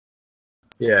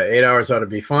Yeah, 8 hours ought to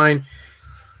be fine.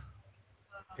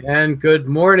 And good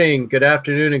morning, good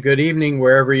afternoon, and good evening,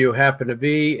 wherever you happen to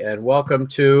be. And welcome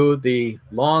to the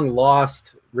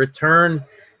long-lost return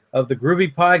of the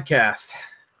Groovy Podcast.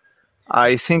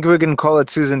 I think we can call it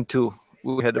season 2.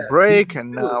 We had a Yeah, break, season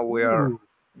and two. now we are. Ooh,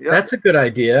 Yep. that's a good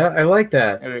idea. I like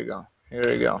that. Here we go. Here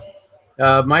we go.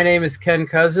 My name is Ken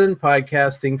Cousin,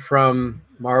 podcasting from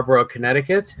Marlborough,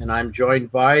 Connecticut, and I'm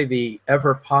joined by the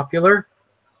ever-popular.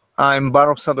 I'm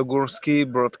Baruch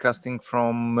Sadogursky, broadcasting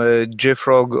from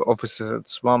JFrog offices at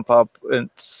Swamp Up in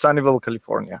Sunnyvale,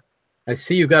 California. I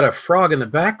see you got a frog in the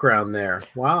background there.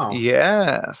 Wow,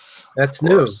 Yes, that's of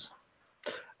course.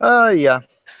 Yeah, I new.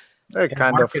 And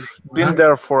kind of marketing. been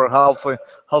there for half a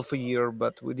year,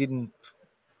 but we didn't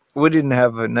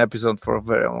have an episode for a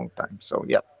very long time. So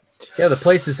yeah. Yeah, the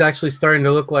place is actually starting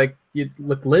to look like you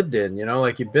look lived in,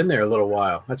 like you've been there a little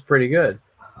while. That's pretty good.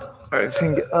 I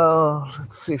think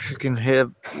let's see if you can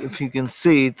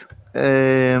see it.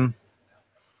 I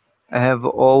have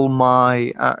all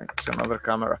my it's another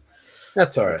camera.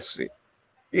 That's all right. Let's see.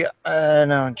 Yeah,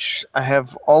 no, I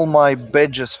have all my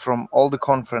badges from all the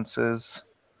conferences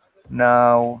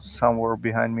now somewhere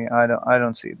behind me. I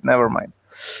don't see it. Never mind.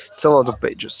 It's a lot of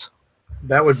pages.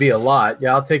 That would be a lot.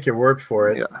 Yeah, I'll take your word for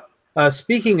it. Yeah.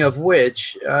 Speaking of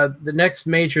which, the next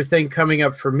major thing coming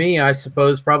up for me, I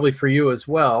suppose, probably for you as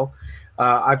well.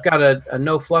 I've got a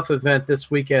No Fluff event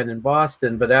this weekend in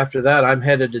Boston, but after that, I'm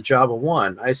headed to Java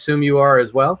One. I assume you are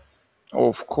as well?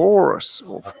 Of course.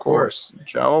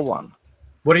 Java 1.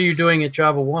 What are you doing at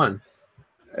Java One?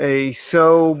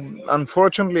 So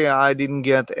unfortunately, I didn't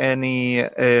get any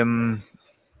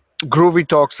Groovy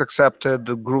talks accepted,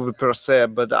 Groovy per se,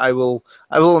 but I will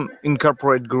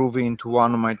incorporate Groovy into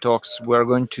one of my talks. We're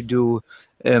going to do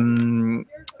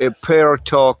a pair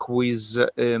talk with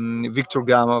Victor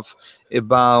Gamov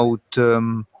about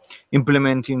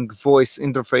implementing voice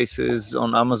interfaces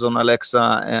on Amazon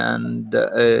Alexa and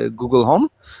Google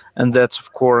Home, and that's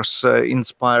of course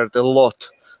inspired a lot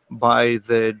by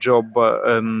the job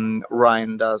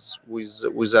Ryan does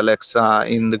with Alexa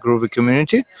in the Groovy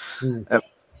community.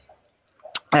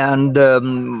 And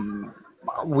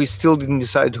we still didn't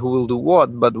decide who will do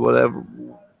what, but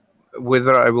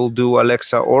whether I will do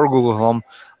Alexa or Google Home,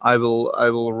 I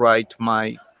will write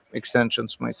my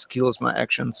extensions, my skills, my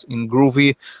actions in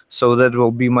Groovy, so that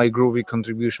will be my Groovy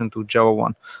contribution to Java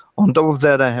 1. On top of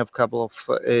that, I have a couple of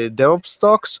DevOps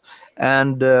talks,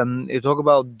 and I talk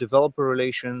about developer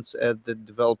relations at the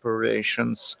developer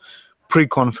relations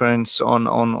pre-conference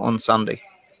on Sunday.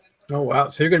 Oh, wow.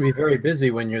 So you're going to be very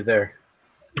busy when you're there.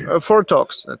 4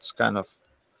 talks. That's kind of.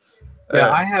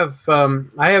 Yeah, I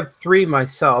have 3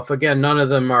 myself. Again, none of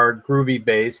them are Groovy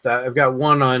based. I've got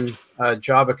one on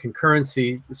Java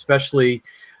concurrency, especially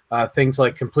things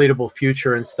like completable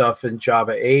future and stuff in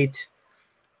Java 8.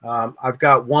 I've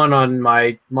got one on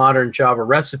my modern Java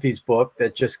recipes book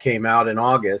that just came out in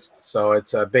August, so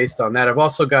it's based on that. I've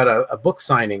also got a book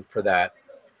signing for that,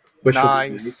 which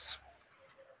nice.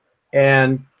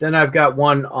 And then I've got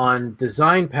one on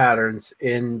design patterns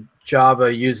in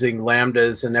Java using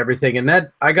lambdas and everything. And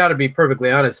that, I got to be perfectly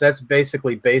honest, that's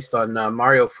basically based on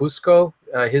Mario Fusco,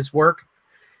 his work.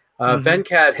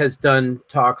 Venkat has done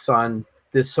talks on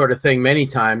this sort of thing many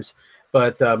times,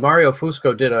 but Mario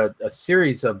Fusco did a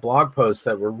series of blog posts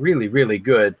that were really, really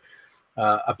good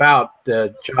about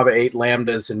Java 8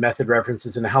 lambdas and method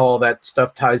references and how all that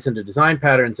stuff ties into design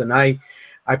patterns. And I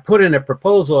put in a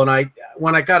proposal, and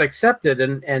when I got accepted,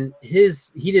 and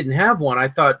he didn't have one, I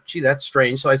thought, gee, that's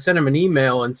strange. So I sent him an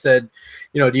email and said,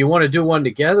 do you want to do one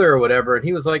together or whatever? And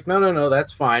he was like, no,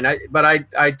 that's fine. But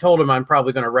I told him I'm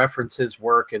probably going to reference his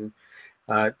work, and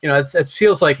it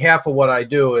feels like half of what I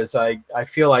do is I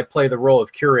feel I play the role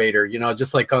of curator,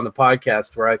 just like on the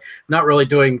podcast, where I'm not really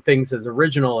doing things as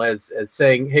original as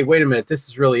saying, hey, wait a minute, this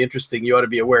is really interesting. You ought to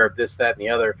be aware of this, that, and the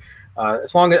other.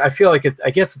 As long as I feel like I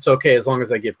guess it's okay as long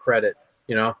as I give credit,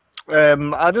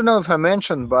 I don't know if I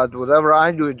mentioned, but whatever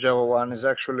I do at Java 1 is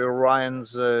actually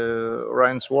Ryan's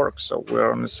work. So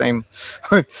we're on the same.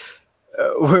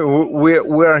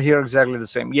 We're here exactly the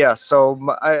same. Yeah. So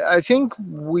I think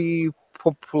we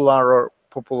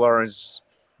popularize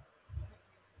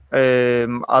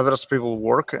others people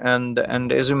work, and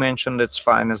as you mentioned, it's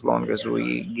fine as long as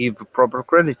we give proper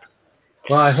credit.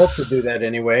 Well, I hope to do that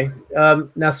anyway.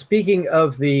 Now, speaking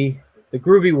of the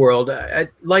Groovy world,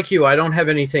 like you, I don't have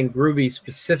anything Groovy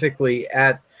specifically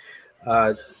at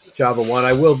Java 1.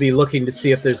 I will be looking to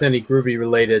see if there's any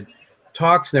Groovy-related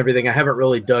talks and everything. I haven't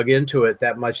really dug into it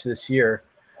that much this year.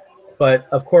 But,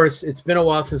 of course, it's been a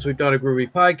while since we've done a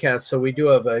Groovy podcast, so we do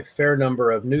have a fair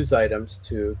number of news items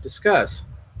to discuss.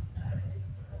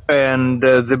 And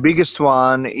the biggest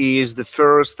one is the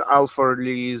first alpha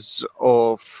release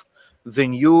of the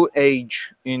new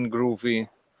age in Groovy,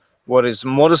 what is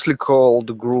modestly called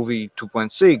Groovy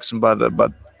 2.6,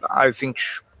 but I think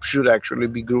should actually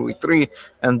be Groovy 3,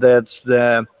 and that's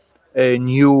the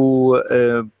new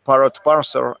Parrot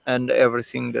parser and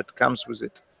everything that comes with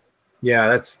it.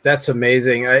 Yeah, that's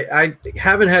amazing. I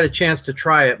haven't had a chance to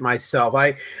try it myself.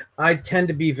 I tend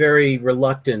to be very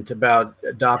reluctant about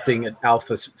adopting an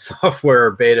alpha software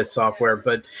or beta software,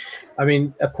 but I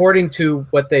mean, according to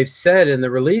what they've said in the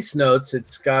release notes,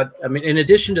 it's got, I mean, in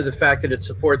addition to the fact that it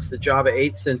supports the Java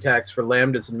 8 syntax for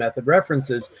lambdas and method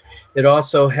references, it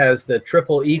also has the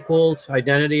triple equals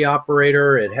identity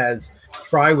operator. It has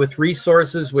try with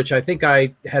resources, which I think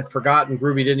I had forgotten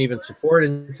Groovy didn't even support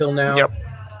until now. Yep.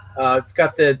 It's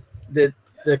got the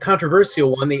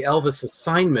controversial one, the Elvis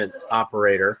assignment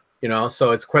operator. You know,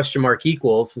 so it's question mark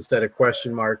equals instead of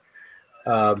question mark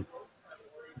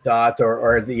dot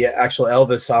or the actual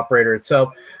Elvis operator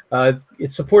itself.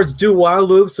 It supports do while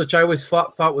loops, which I always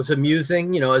thought was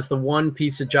amusing. You know, as the one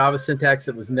piece of Java syntax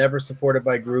that was never supported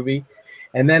by Groovy.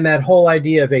 And then that whole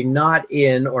idea of a not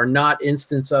in or not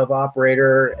instance of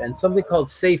operator and something called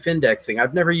safe indexing.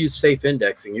 I've never used safe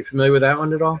indexing. You familiar with that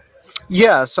one at all?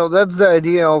 Yeah, so that's the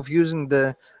idea of using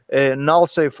the null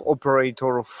safe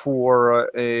operator for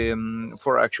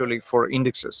actually for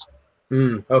indexes.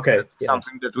 Okay. That's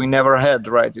something that we never had,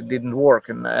 right? It didn't work,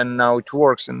 and now it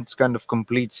works, and it kind of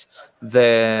completes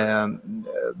the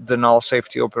null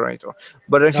safety operator.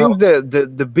 But I think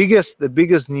the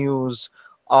biggest news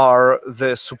are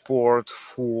the support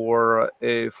for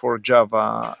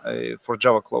Java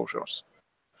closures.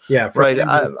 Yeah, for Right.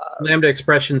 lambda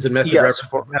expressions and method Yes,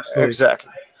 references. Absolutely.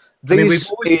 exactly. I mean,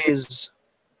 This is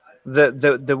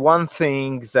the one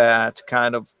thing that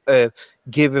kind of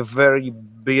gave a very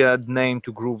bad name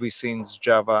to Groovy since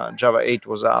Java 8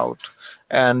 was out,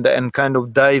 and kind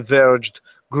of diverged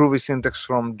Groovy syntax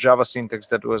from Java syntax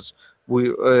that we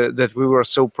were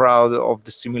so proud of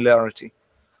the similarity.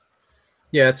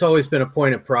 Yeah, it's always been a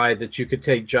point of pride that you could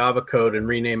take Java code and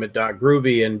rename it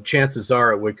 .groovy, and chances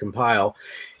are it would compile.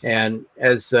 And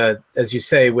as you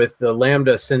say, with the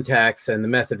Lambda syntax and the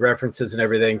method references and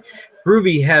everything,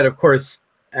 Groovy had, of course,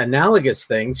 analogous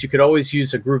things. You could always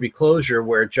use a Groovy closure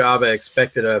where Java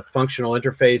expected a functional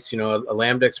interface, you know, a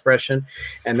Lambda expression,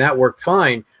 and that worked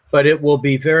fine. But it will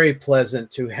be very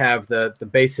pleasant to have the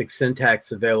basic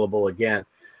syntax available again.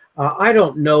 I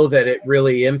don't know that it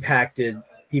really impacted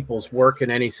people's work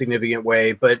in any significant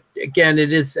way, but again,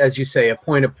 it is, as you say, a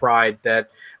point of pride that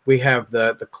we have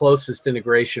the closest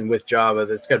integration with Java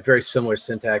that's got very similar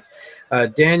syntax.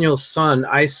 Daniel's son,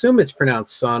 I assume it's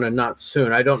pronounced son and not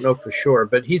soon, I don't know for sure,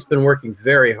 but he's been working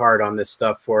very hard on this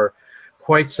stuff for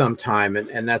quite some time,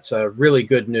 and that's really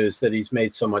good news that he's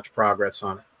made so much progress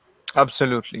on it.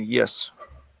 Absolutely, yes.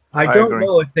 I don't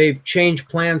know if they've changed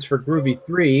plans for Groovy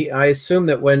 3. I assume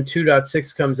that when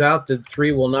 2.6 comes out, the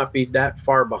 3 will not be that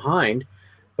far behind.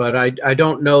 But I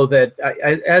don't know that,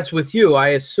 as with you, I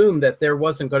assumed that there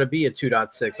wasn't going to be a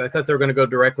 2.6. I thought they were going to go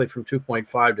directly from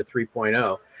 2.5 to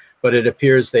 3.0. But it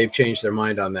appears they've changed their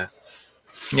mind on that.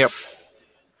 Yep,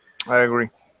 I agree.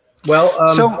 Well,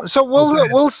 so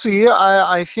we'll see.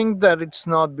 I think that it's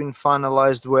not been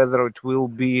finalized whether it will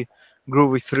be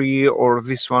Groovy 3 or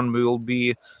this one will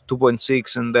be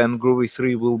 2.6 and then Groovy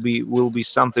 3 will be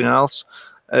something else.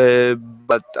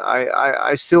 But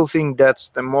I still think that's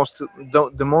the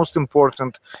most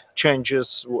important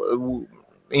changes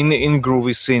in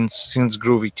Groovy since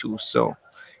Groovy 2. So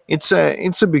it's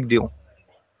a big deal.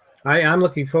 I'm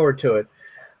looking forward to it.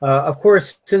 Of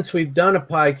course, since we've done a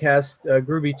podcast,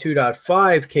 Groovy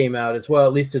 2.5 came out as well,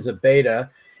 at least as a beta.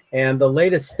 And the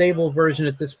latest stable version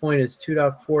at this point is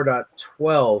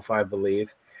 2.4.12, I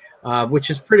believe, which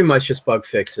is pretty much just bug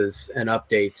fixes and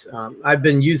updates. I've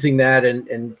been using that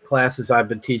in classes I've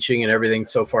been teaching, and everything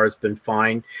so far has been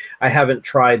fine. I haven't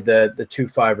tried the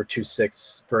 2.5 or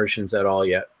 2.6 versions at all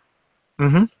yet.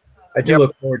 Mm-hmm. I do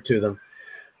look forward to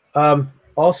them.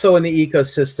 Also in the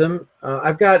ecosystem,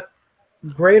 I've got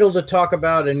Gradle to talk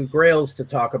about and Grails to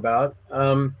talk about.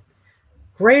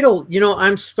 Gradle, you know,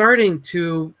 I'm starting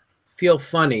to feel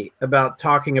funny about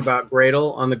talking about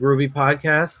Gradle on the Groovy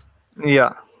podcast.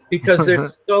 Yeah. Because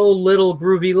there's so little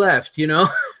Groovy left, you know?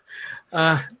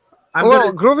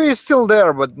 Groovy is still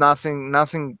there, but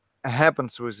nothing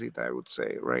happens with it, I would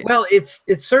say, right? Well, it's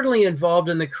certainly involved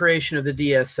in the creation of the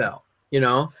DSL, you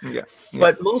know? Yeah.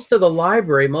 But most of the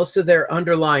library, most of their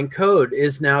underlying code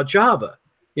is now Java,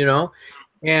 you know?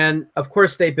 And of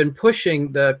course, they've been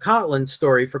pushing the Kotlin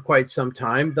story for quite some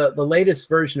time. The latest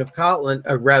version of Kotlin,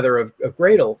 rather of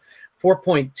Gradle,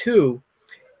 4.2,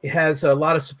 has a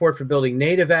lot of support for building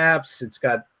native apps. It's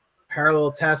got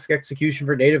parallel task execution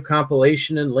for native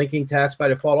compilation and linking tasks by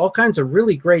default, all kinds of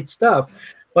really great stuff.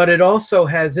 But it also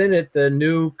has in it the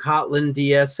new Kotlin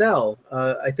DSL.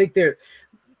 I think they're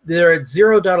at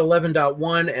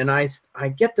 0.11.1, and I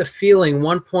get the feeling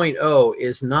 1.0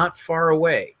 is not far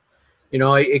away. You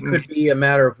know, it could be a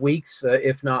matter of weeks,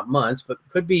 if not months, but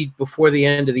could be before the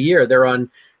end of the year. They're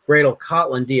on Gradle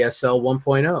Kotlin DSL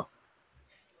 1.0.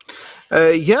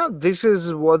 Yeah, this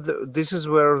is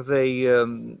where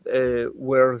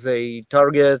they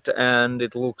target, and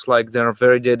it looks like they're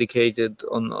very dedicated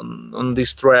on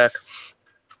this track.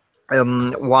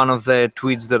 One of the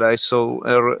tweets that I saw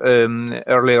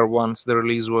earlier, once the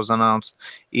release was announced,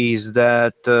 is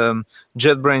that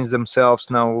JetBrains themselves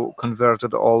now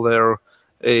converted all their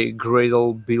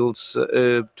Gradle builds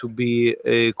to be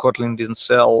a Kotlin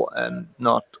DSL and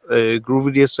not a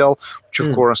Groovy DSL, which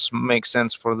of course makes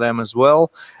sense for them as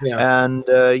well. Yeah. And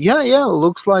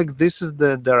looks like this is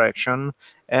the direction,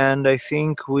 and I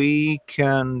think we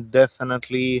can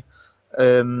definitely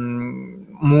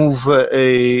move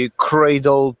a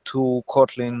Cradle to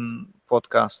Kotlin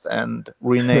podcast and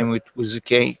rename it with a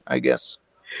K, I guess.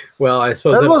 Well, I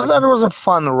suppose that was a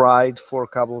fun ride for a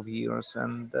couple of years,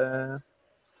 and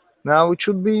now it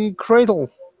should be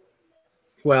Cradle.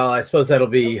 Well, I suppose that'll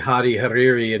be Hadi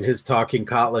Hariri and his Talking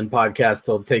Kotlin podcast.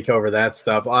 They'll take over that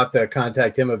stuff. I'll have to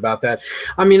contact him about that.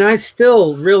 I mean, I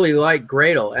still really like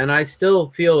Gradle, and I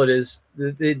still feel it is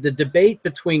the debate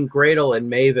between Gradle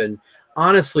and Maven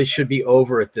honestly should be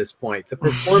over at this point. The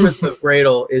performance of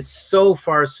Gradle is so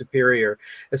far superior,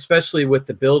 especially with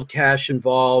the build cache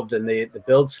involved and the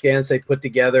build scans they put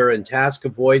together and task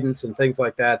avoidance and things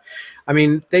like that. I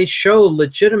mean, they show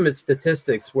legitimate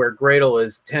statistics where Gradle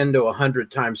is 10 to 100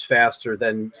 times faster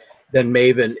than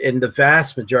Maven in the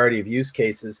vast majority of use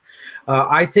cases.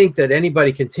 I think that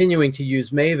anybody continuing to use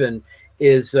Maven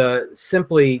is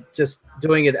simply just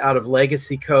doing it out of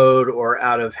legacy code or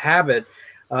out of habit.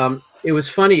 It was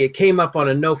funny. It came up on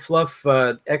a No Fluff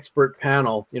expert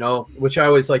panel, you know, which I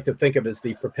always like to think of as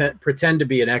the pretend to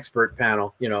be an expert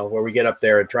panel, you know, where we get up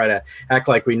there and try to act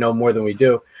like we know more than we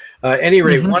do. At any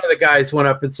rate, one of the guys went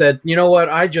up and said, you know what,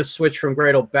 I just switched from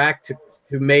Gradle back to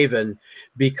Maven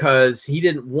because he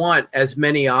didn't want as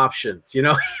many options. You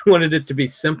know, he wanted it to be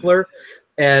simpler.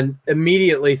 And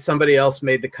immediately somebody else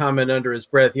made the comment under his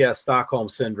breath, yeah, Stockholm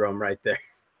Syndrome right there.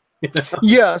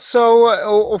 Yeah,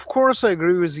 so of course I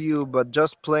agree with you, but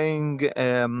just playing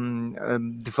devil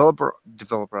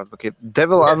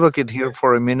advocate here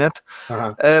for a minute.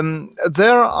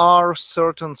 There are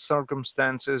certain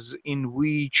circumstances in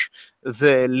which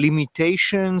the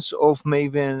limitations of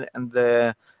Maven and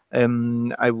the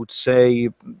I would say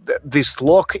this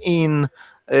lock-in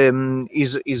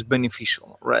is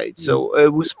beneficial, right? So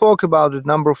we spoke about it a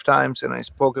number of times, and I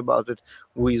spoke about it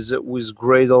with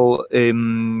Gradle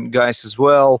guys as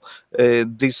well.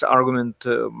 This argument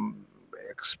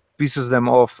pisses them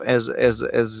off as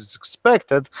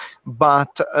expected,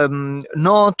 but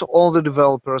not all the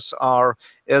developers are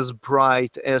as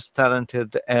bright, as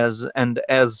talented, and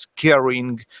as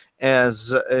caring as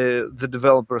the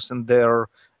developers in their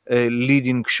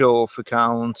leading show of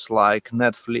accounts like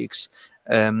Netflix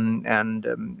and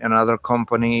another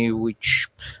company which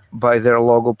by their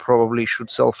logo probably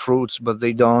should sell fruits, but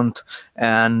they don't,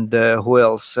 and who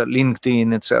else,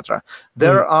 LinkedIn, etc.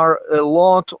 There are a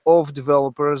lot of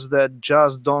developers that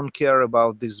just don't care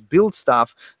about this build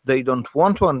stuff. They don't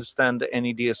want to understand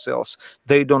any DSLs.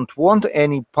 They don't want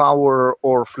any power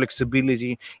or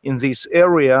flexibility in this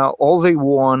area. All they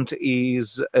want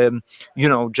is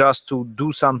just to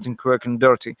do something quick and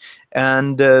dirty.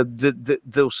 And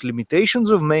those limitations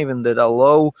of Maven that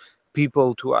allow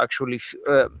people to actually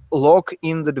lock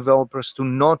in the developers to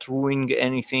not ruining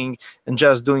anything and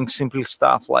just doing simple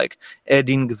stuff like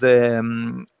adding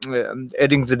the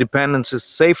dependencies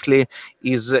safely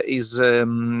is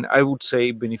I would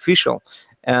say beneficial.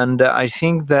 And I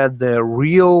think that the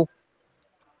real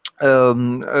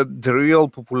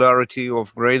popularity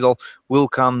of Gradle will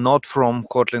come not from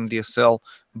Kotlin DSL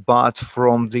but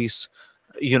from this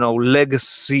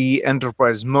legacy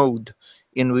enterprise mode,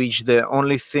 in which the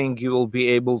only thing you will be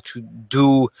able to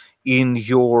do in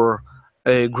your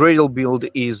Gradle build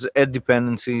is add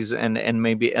dependencies and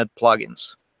maybe add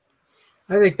plugins.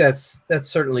 I think that's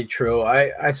certainly true.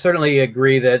 I certainly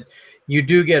agree that you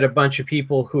do get a bunch of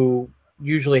people who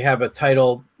usually have a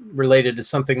title related to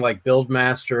something like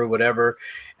Buildmaster or whatever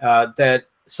that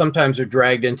sometimes are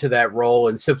dragged into that role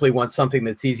and simply want something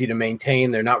that's easy to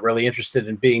maintain. They're not really interested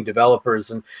in being developers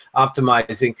and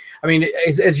optimizing. I mean,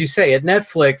 as you say, at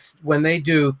Netflix, when they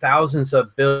do thousands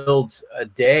of builds a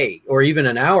day or even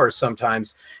an hour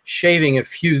sometimes, shaving a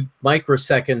few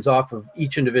microseconds off of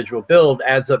each individual build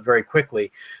adds up very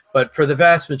quickly. But for the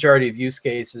vast majority of use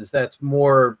cases, that's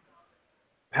more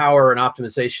power and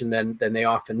optimization than they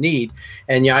often need.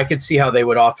 And yeah, I could see how they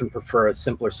would often prefer a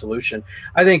simpler solution.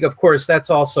 I think, of course, that's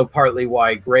also partly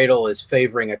why Gradle is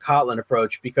favoring a Kotlin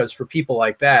approach, because for people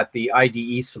like that, the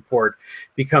IDE support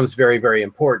becomes very, very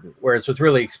important. Whereas with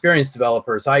really experienced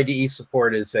developers, IDE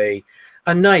support is a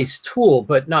nice tool,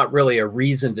 but not really a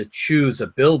reason to choose a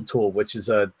build tool, which is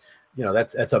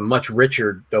that's a much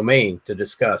richer domain to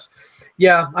discuss.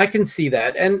 Yeah, I can see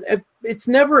that. And it's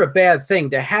never a bad thing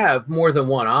to have more than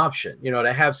one option,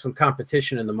 to have some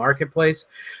competition in the marketplace.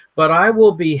 But I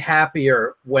will be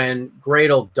happier when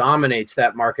Gradle dominates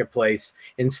that marketplace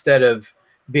instead of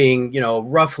being,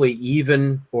 roughly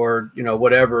even, or,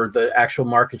 whatever the actual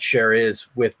market share is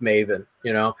with Maven.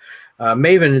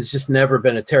 Maven has just never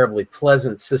been a terribly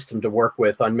pleasant system to work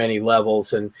with on many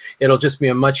levels, and it'll just be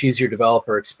a much easier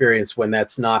developer experience when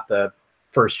that's not the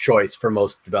first choice for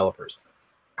most developers.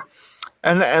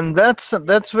 And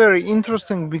that's very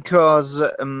interesting, because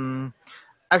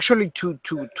actually to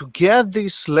get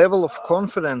this level of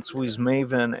confidence with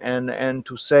Maven, and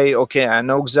to say, okay, I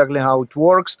know exactly how it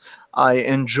works, I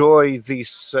enjoy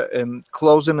this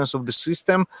closeness of the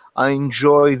system, I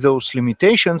enjoy those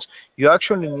limitations, you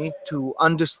actually need to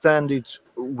understand it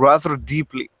rather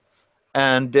deeply.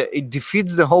 And it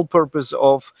defeats the whole purpose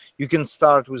of, you can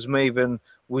start with Maven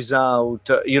without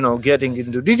getting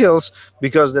into details,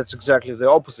 because that's exactly the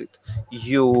opposite.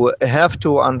 You have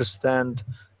to understand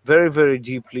very, very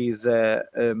deeply the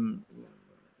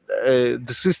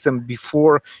system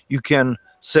before you can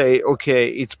say, okay,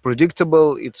 it's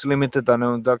predictable, it's limited, I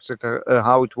know exactly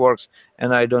how it works,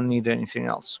 and I don't need anything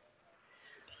else.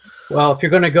 Well, if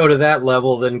you're going to go to that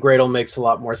level, then Gradle makes a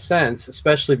lot more sense,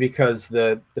 especially because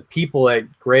the people at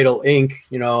Gradle Inc.,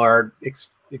 are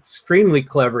extremely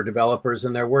clever developers,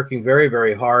 and they're working very,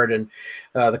 very hard. And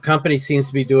the company seems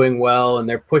to be doing well, and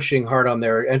they're pushing hard on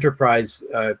their enterprise,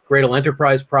 Gradle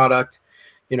Enterprise product,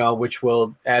 which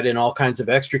will add in all kinds of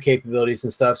extra capabilities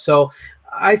and stuff. So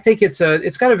I think it's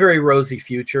got a very rosy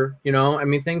future. I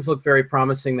mean, things look very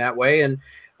promising that way, and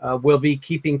we'll be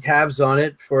keeping tabs on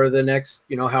it for the next,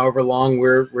 however long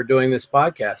we're doing this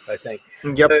podcast, I think.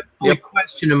 Yep. The only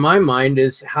question in my mind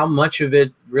is how much of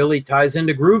it really ties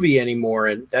into Groovy anymore,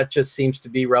 and that just seems to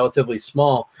be relatively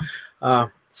small.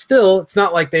 Still, it's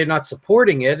not like they're not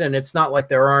supporting it, and it's not like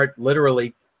there aren't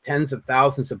literally tens of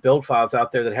thousands of build files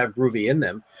out there that have Groovy in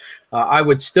them. I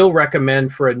would still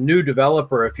recommend for a new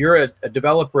developer, if you're a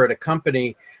developer at a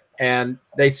company and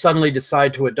they suddenly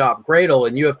decide to adopt Gradle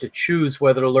and you have to choose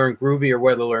whether to learn Groovy or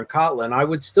whether to learn Kotlin, I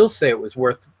would still say it was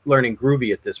worth learning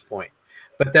Groovy at this point.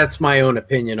 But that's my own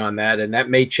opinion on that, and that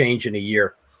may change in a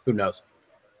year. Who knows?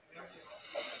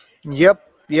 Yep.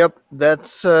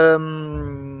 That's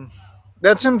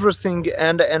interesting,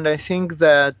 and I think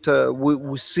that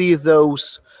we see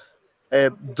those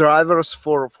drivers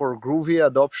for Groovy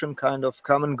adoption kind of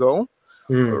come and go.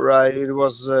 Right, it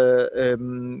was the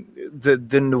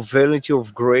novelty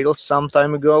of Gradle some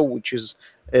time ago, which is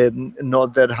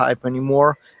not that hype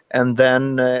anymore, and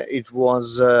then it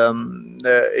was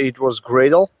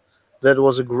Gradle that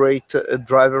was a great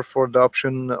driver for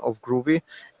adoption of Groovy.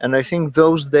 And I think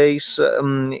those days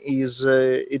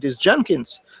it is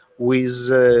Jenkins, with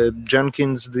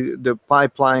Jenkins, the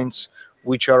pipelines,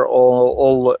 which are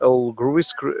all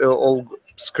Groovy all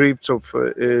scripts of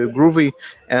Groovy,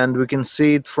 and we can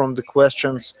see it from the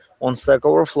questions on Stack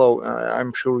Overflow.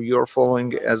 I'm sure you're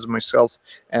following, as myself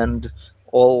and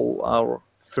all our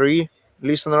 3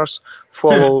 listeners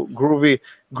follow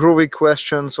Groovy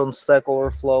questions on Stack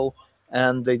Overflow,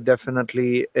 and they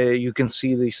definitely you can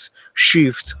see this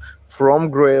shift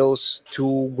from Grails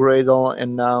to Gradle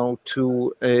and now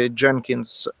to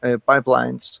Jenkins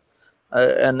pipelines.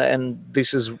 And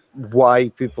this is why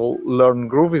people learn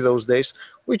Groovy those days,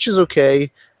 which is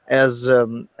okay as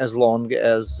long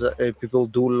as people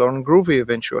do learn Groovy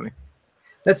eventually.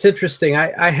 That's interesting.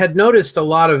 I had noticed a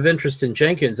lot of interest in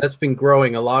Jenkins. That's been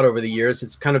growing a lot over the years.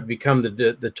 It's kind of become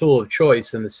the tool of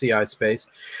choice in the CI space.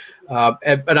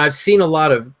 But I've seen a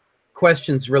lot of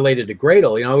questions related to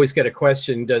Gradle. I always get a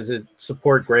question, does it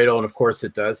support Gradle? And of course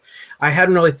it does. I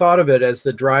hadn't really thought of it as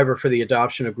the driver for the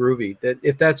adoption of Groovy. That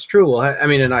if that's true, well, I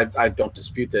mean, and I don't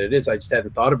dispute that it is. I just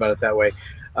hadn't thought about it that way.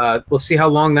 We'll see how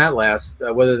long that lasts,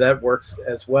 whether that works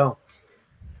as well.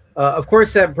 Of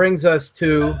course, that brings us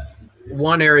to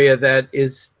one area that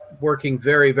is working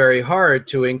very, very hard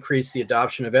to increase the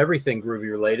adoption of everything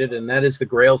Groovy related, and that is the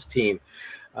Grails team.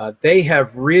 They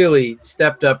have really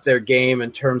stepped up their game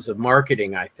in terms of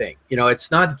marketing, I think.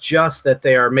 It's not just that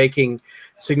they are making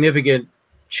significant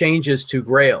changes to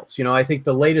Grails. I think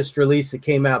the latest release that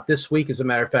came out this week, as a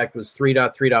matter of fact, was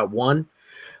 3.3.1.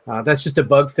 That's just a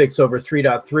bug fix over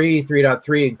 3.3.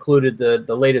 3.3 included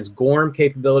the latest GORM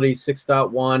capability,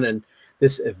 6.1, and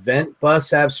this event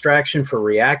bus abstraction for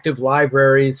reactive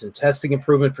libraries and testing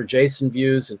improvement for JSON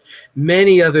views and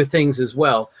many other things as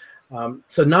well.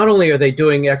 So not only are they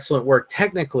doing excellent work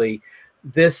technically,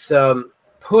 this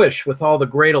push with all the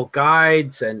Gradle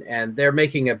guides, and they're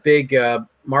making a big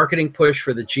marketing push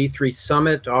for the G3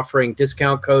 Summit, offering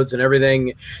discount codes and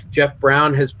everything. Jeff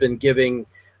Brown has been giving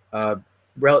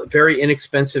very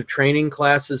inexpensive training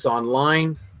classes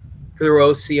online through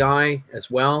OCI as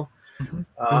well.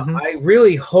 I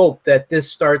really hope that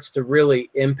this starts to really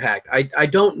impact. I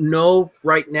don't know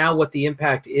right now what the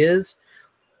impact is,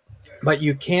 but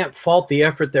you can't fault the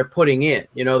effort they're putting in.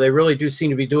 They really do seem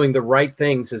to be doing the right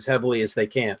things as heavily as they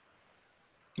can.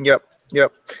 Yep.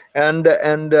 And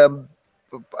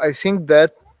I think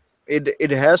that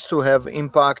it has to have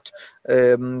impact,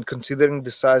 considering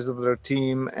the size of their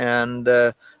team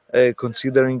and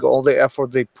considering all the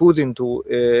effort they put into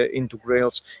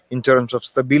Grails in terms of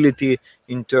stability,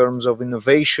 in terms of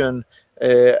innovation,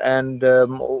 and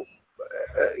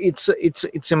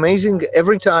it's amazing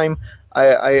every time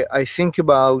I think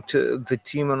about the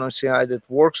team on OCI that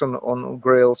works on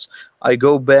Grails. I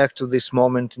go back to this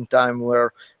moment in time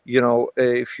where,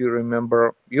 if you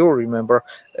remember,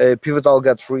 Pivotal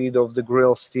got rid of the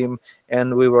Grails team,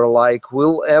 and we were like,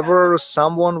 will ever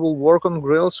someone will work on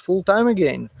Grails full time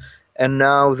again? And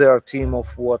now they're a team of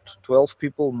 12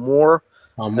 people more.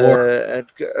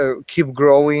 Keep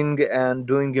growing and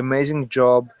doing amazing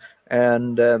job,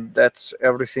 and that's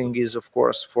everything is of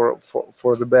course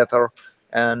for the better.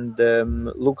 And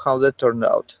look how that turned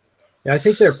out. Yeah, I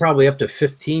think they're probably up to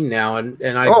 15 now, and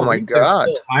I oh my God,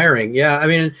 they're still hiring. Yeah, I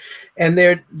mean, and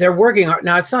they're working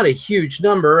now. It's not a huge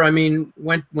number. I mean,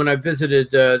 when I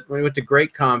visited, when we went to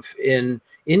GreatConf in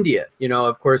India,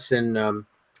 of course in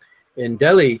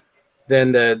Delhi,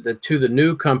 then the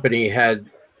new company had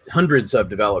hundreds of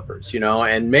developers,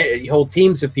 and whole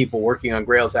teams of people working on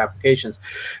Grails applications.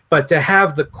 But to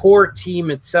have the core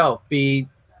team itself be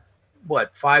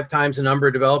 5 times the number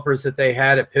of developers that they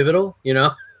had at Pivotal,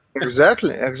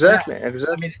 Exactly. I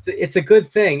mean, it's a good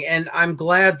thing, and I'm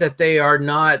glad that they are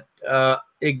not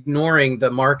ignoring the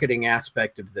marketing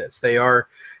aspect of this. They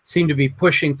seem to be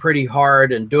pushing pretty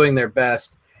hard and doing their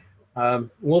best.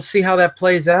 We'll see how that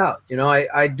plays out.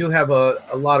 I do have a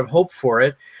lot of hope for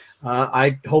it.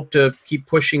 I hope to keep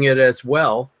pushing it as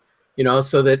well,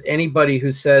 so that anybody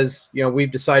who says,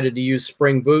 we've decided to use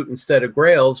Spring Boot instead of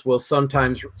Grails will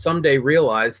someday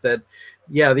realize that,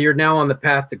 yeah, you're now on the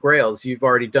path to Grails. You've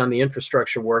already done the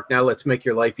infrastructure work. Now let's make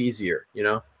your life easier,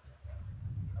 Yep.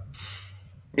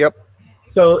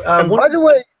 So, by the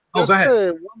way, go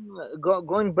ahead.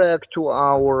 Going back to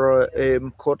our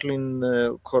Kotlin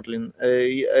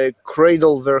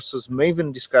Gradle versus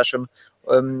Maven discussion,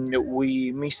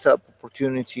 we missed up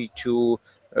opportunity to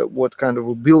what kind of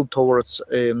a build towards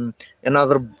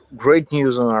another great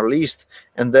news on our list,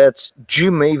 and that's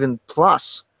Gmaven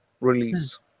Plus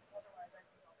release.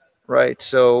 Right.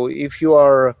 So if you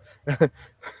are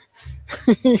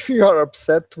if you are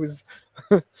upset with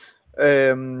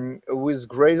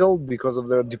Gradle because of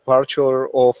their departure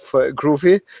of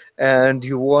Groovy, and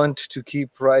you want to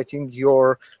keep writing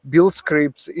your build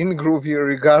scripts in Groovy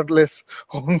regardless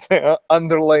of the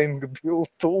underlying build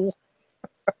tool.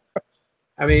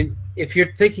 I mean, if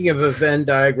you're thinking of a Venn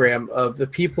diagram of the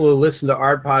people who listen to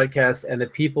our podcast and the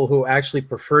people who actually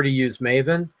prefer to use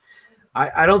Maven,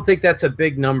 I don't think that's a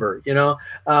big number,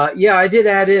 Yeah, I did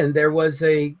add in. There was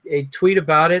a tweet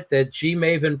about it that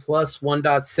Gmaven Plus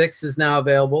 1.6 is now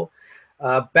available.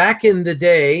 Back in the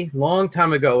day, long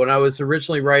time ago, when I was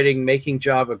originally writing Making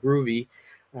Java Groovy,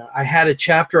 I had a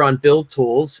chapter on build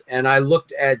tools, and I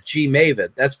looked at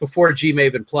Gmaven. That's before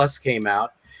Gmaven Plus came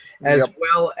out, as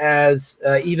well as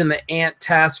even the Ant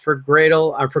task for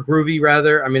Gradle, for Groovy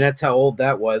rather. I mean, that's how old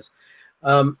that was.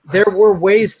 There were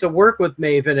ways to work with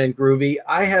Maven and Groovy.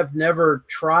 I have never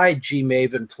tried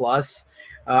Gmaven Plus.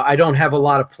 I don't have a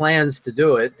lot of plans to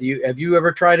do it. Have you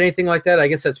ever tried anything like that? I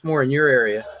guess that's more in your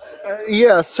area.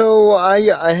 Yeah, so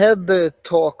I had the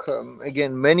talk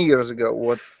again many years ago,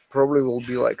 what probably will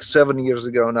be like 7 years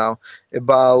ago now,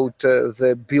 about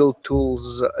the build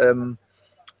tools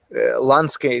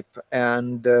landscape,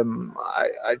 and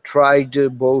I tried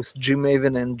both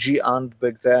Gmaven and Gant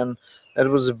back then. That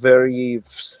was a very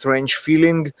strange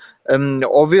feeling.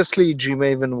 Obviously,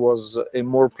 Gmaven was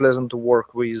more pleasant to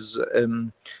work with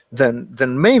than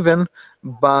Maven,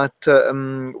 but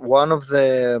one of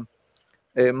the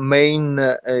main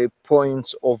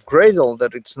points of Gradle,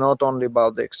 that it's not only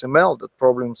about the XML, that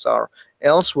problems are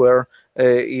elsewhere,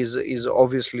 is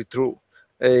obviously true.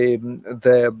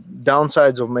 The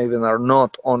downsides of Maven are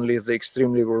not only the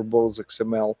extremely verbose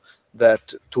XML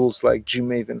that tools like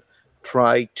Gmaven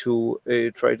try to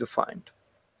find,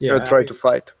 try to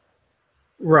fight.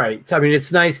 Right. So, I mean,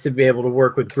 it's nice to be able to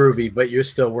work with Groovy, but you're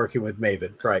still working with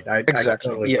Maven, right? Exactly.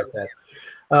 I totally get that.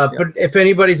 But if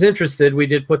anybody's interested, we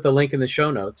did put the link in the show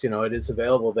notes. You know, it is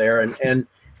available there, and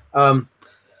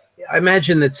I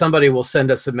imagine that somebody will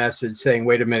send us a message saying,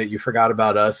 "Wait a minute, you forgot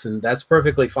about us," and that's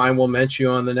perfectly fine. We'll mention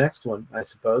you on the next one, I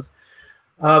suppose.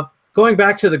 Going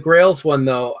back to the Grails one,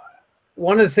 though,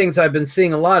 one of the things I've been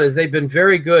seeing a lot is they've been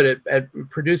very good at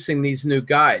producing these new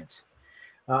guides.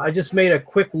 I just made a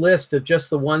quick list of just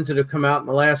the ones that have come out in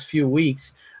the last few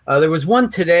weeks. There was one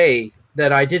today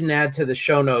that I didn't add to the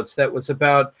show notes that was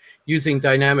about using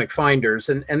dynamic finders,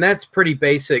 and that's pretty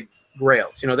basic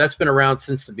Grails. You know, that's been around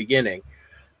since the beginning.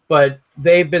 But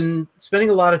they've been spending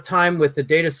a lot of time with the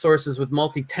data sources with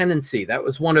multi-tenancy. That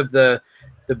was one of the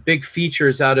big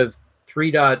features out of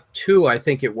 3.2, I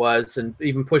think it was, and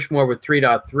even pushed more with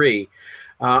 3.3.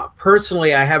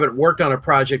 Personally, I haven't worked on a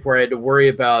project where I had to worry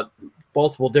about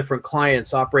multiple different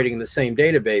clients operating in the same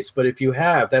database, but if you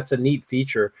have, that's a neat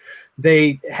feature.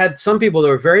 They had some people that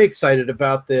were very excited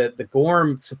about the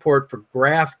GORM support for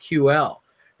GraphQL,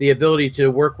 the ability to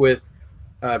work with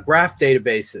graph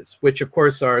databases, which of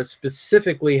course are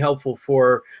specifically helpful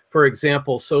for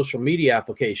example, social media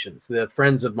applications, the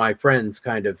friends of my friends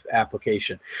kind of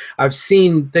application. I've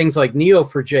seen things like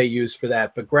Neo4j used for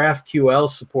that, but GraphQL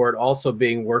support also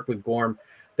being worked with GORM,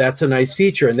 that's a nice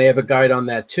feature, and they have a guide on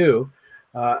that too.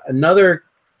 Another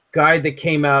guide that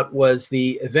came out was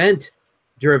the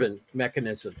event-driven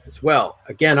mechanism as well.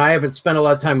 Again, I haven't spent a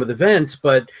lot of time with events,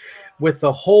 but with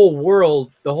the whole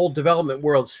world, the whole development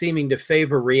world seeming to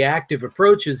favor reactive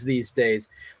approaches these days,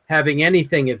 having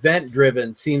anything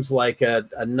event-driven seems like a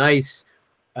nice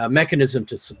mechanism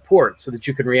to support so that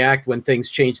you can react when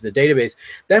things change in the database.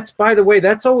 That's, by the way,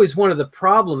 that's always one of the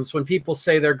problems when people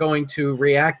say they're going to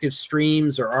reactive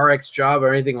streams or RxJava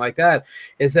or anything like that,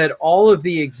 is that all of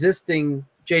the existing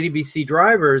JDBC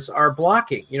drivers are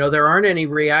blocking. You know, there aren't any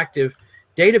reactive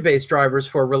database drivers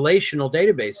for relational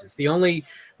databases. The only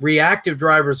reactive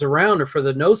drivers around are for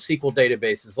the NoSQL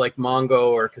databases like Mongo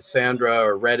or Cassandra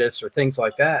or Redis or things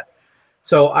like that.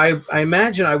 So I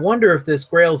imagine, I wonder if this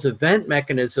Grails event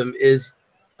mechanism is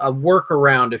a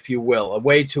workaround, if you will, a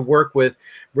way to work with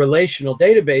relational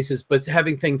databases, but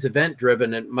having things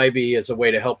event-driven, and maybe as a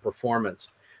way to help performance.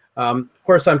 Of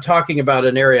course, I'm talking about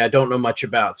an area I don't know much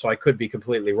about, so I could be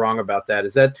completely wrong about that.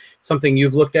 Is that something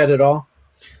you've looked at all?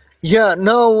 Yeah,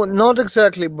 no, not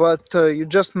exactly, but you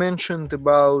just mentioned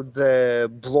about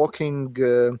the blocking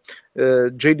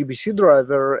JDBC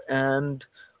driver, and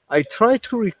I try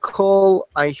to recall,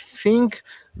 I think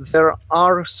there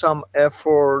are some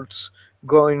efforts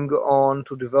going on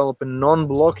to develop a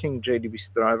non-blocking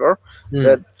JDBC driver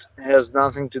that has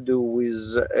nothing to do with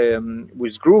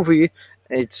Groovy.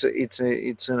 It's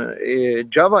a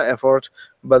Java effort,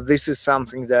 but this is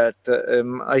something that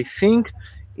I think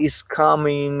is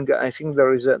coming. I think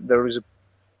there is a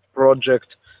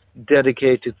project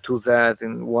dedicated to that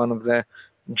in one of the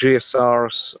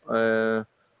GSRs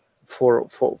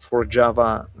for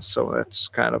Java. So that's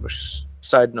kind of a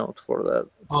side note for that.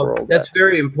 That's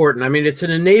very important. I mean, it's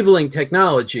an enabling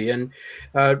technology, and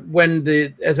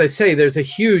as I say, there's a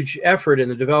huge effort in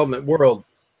the development world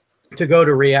to go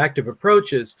to reactive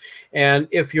approaches, and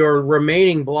if your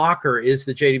remaining blocker is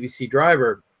the JDBC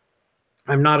driver,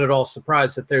 I'm not at all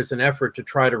surprised that there's an effort to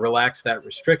try to relax that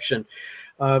restriction.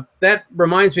 That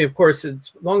reminds me, of course,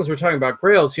 as long as we're talking about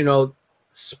Grails, you know,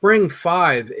 Spring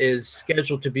 5 is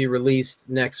scheduled to be released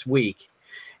next week.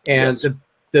 And yes,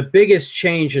 the biggest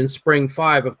change in Spring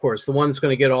 5, of course, the one that's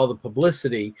going to get all the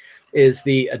publicity, is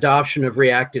the adoption of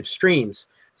reactive streams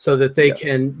so that they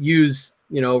can use,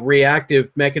 you know, reactive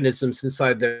mechanisms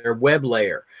inside their web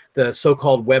layer, the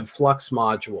so-called web flux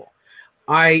module.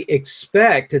 I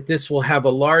expect that this will have a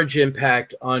large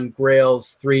impact on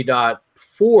Grails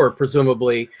 3.4,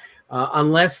 presumably,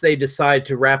 unless they decide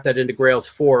to wrap that into Grails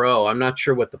 4.0. I'm not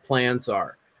sure what the plans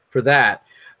are for that.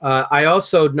 I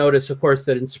also notice, of course,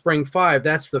 that in Spring 5,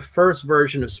 that's the first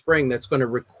version of Spring that's going to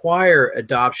require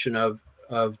adoption of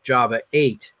Java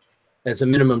 8 as a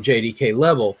minimum JDK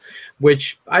level,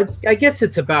 which I guess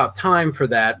it's about time for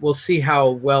that. We'll see how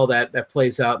well that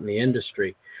plays out in the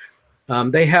industry.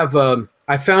 They have,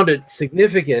 I found it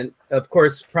significant, of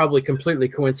course, probably completely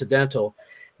coincidental,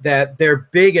 that their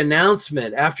big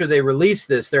announcement after they release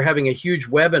this, they're having a huge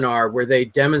webinar where they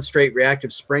demonstrate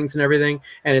reactive springs and everything,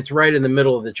 and it's right in the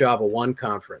middle of the Java 1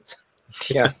 conference.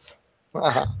 Yes.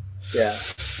 Yeah,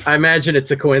 I imagine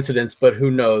it's a coincidence, but who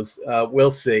knows?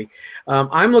 We'll see.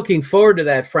 I'm looking forward to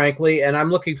that, frankly, and I'm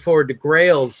looking forward to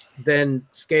Grails then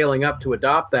scaling up to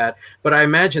adopt that. But I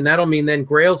imagine that'll mean then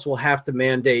Grails will have to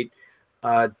mandate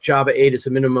Java 8 as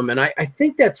a minimum, and I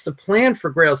think that's the plan for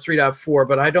Grails 3.4,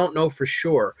 but I don't know for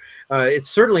sure. It's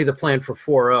certainly the plan for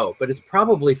 4.0, but it's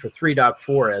probably for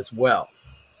 3.4 as well.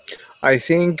 I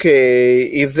think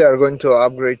if they are going to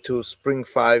upgrade to Spring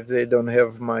 5, they don't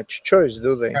have much choice,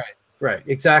 do they? Right,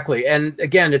 exactly. And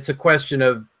again, it's a question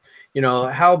of, you know,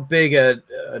 how big a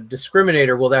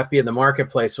discriminator will that be in the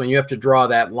marketplace when you have to draw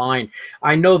that line?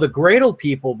 I know the Gradle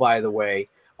people, by the way,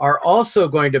 are also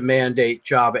going to mandate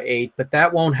Java 8, but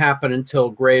that won't happen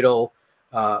until Gradle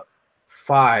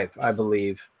 5, I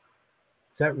believe.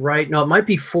 Is that right? No, it might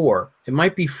be 4. It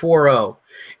might be 4.0.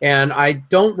 And I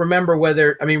don't remember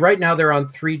whether, I mean, right now they're on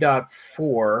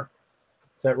 3.4.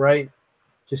 Is that right?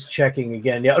 Just checking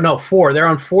again. Yeah, no, 4. They're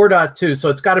on 4.2, so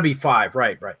it's got to be 5.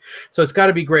 Right. So it's got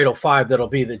to be Gradle 5 that'll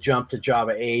be the jump to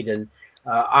Java 8, and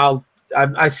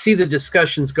I see the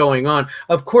discussions going on.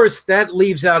 Of course, that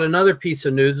leaves out another piece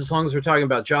of news. As long as we're talking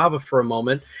about Java for a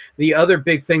moment, the other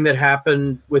big thing that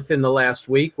happened within the last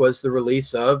week was the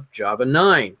release of Java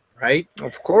 9. Right?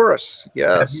 Of course,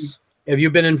 yes. Have you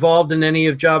been involved in any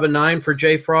of Java 9 for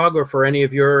JFrog or for any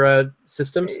of your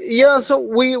systems? Yeah, so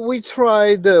we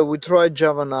tried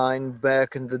Java 9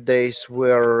 back in the days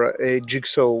where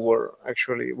Jigsaw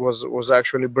was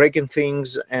actually breaking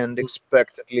things, and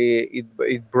expectedly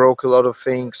it broke a lot of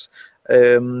things.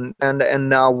 And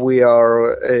now we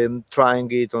are trying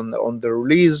it on the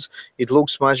release. It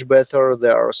looks much better.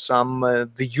 There are some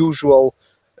the usual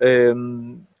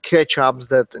catch-ups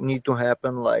that need to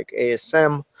happen, like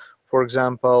ASM, for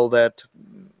example, that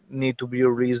need to be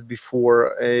released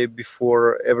before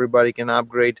everybody can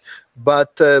upgrade.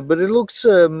 But it looks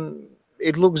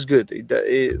good.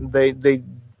 They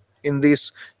in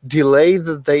this delay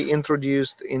that they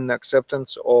introduced in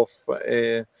acceptance of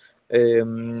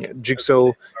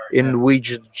Jigsaw, in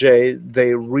which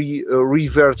they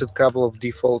reverted a couple of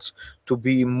defaults to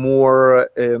be more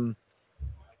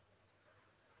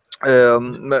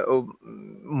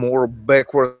more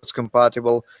backwards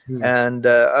compatible, and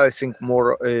I think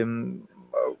more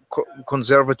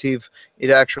conservative. It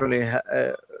actually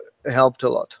helped a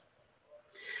lot.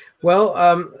 Well,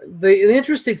 the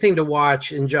interesting thing to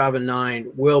watch in Java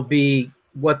 9 will be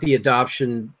what the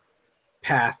adoption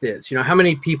path is. You know, how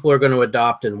many people are going to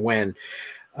adopt and when.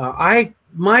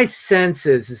 My sense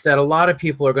is that a lot of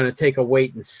people are going to take a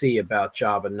wait and see about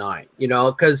Java 9, you know,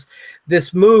 because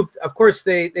this move, of course,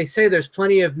 they say there's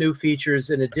plenty of new features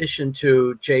in addition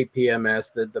to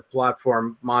JPMS, the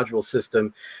platform module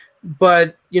system.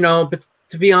 But, you know, but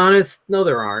to be honest, no,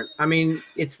 there aren't. I mean,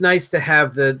 it's nice to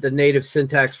have the native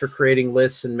syntax for creating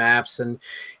lists and maps, and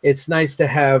it's nice to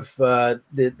have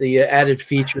the added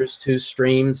features to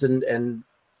streams and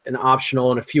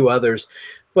optional and a few others.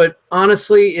 But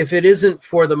honestly, if it isn't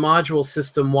for the module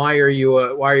system, why are you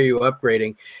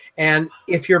upgrading? And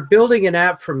if you're building an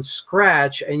app from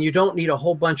scratch and you don't need a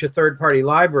whole bunch of third-party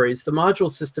libraries, the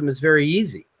module system is very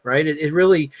easy, right? It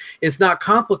really is not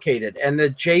complicated. And the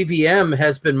JVM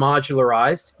has been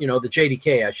modularized, you know, the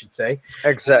JDK, I should say.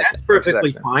 Exactly. That's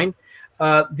perfectly fine.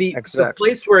 The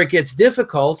place where it gets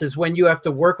difficult is when you have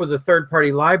to work with a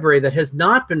third-party library that has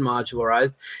not been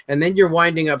modularized, and then you're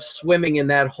winding up swimming in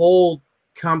that whole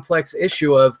complex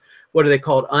issue of what are they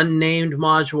called, unnamed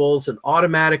modules and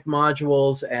automatic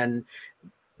modules and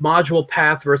module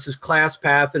path versus class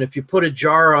path. And if you put a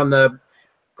jar on the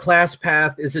class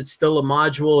path, is it still a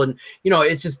module? And, you know,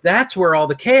 it's just, that's where all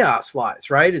the chaos lies,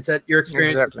 right? Is that your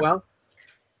experience as well?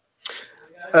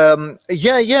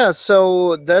 Yeah.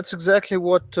 So that's exactly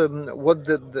what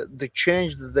the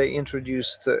change that they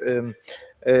introduced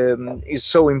is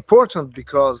so important,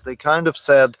 because they kind of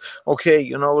said, okay,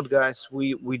 you know what, guys,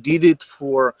 we did it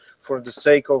for the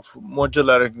sake of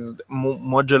modularizing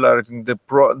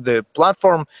the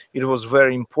platform. It was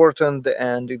very important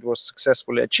and it was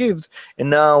successfully achieved. And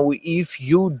now, if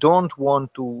you don't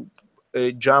want to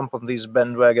jump on this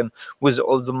bandwagon with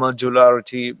all the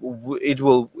modularity, it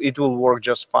will work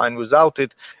just fine without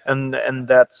it, and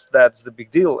that's the big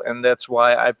deal. And that's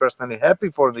why I personally happy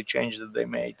for the change that they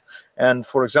made. And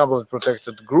for example, it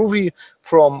protected Groovy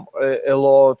from a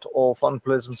lot of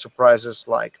unpleasant surprises,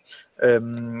 like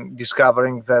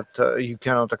discovering that you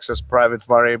cannot access private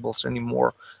variables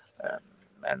anymore.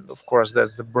 and of course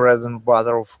that's the bread and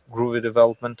butter of Groovy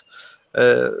development.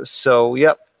 So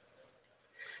yeah.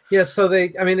 Yeah, so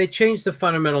they changed the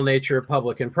fundamental nature of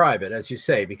public and private, as you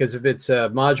say, because if it's a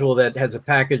module that has a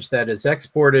package that is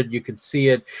exported, you can see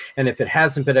it, and if it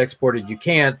hasn't been exported, you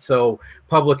can't. So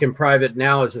public and private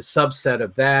now is a subset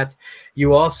of that.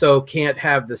 You also can't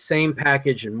have the same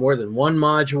package in more than one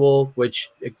module,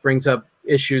 which it brings up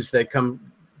issues that come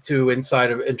to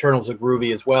inside of internals of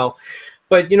Groovy as well.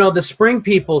 But, the Spring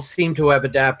people seem to have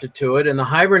adapted to it, and the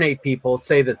Hibernate people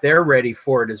say that they're ready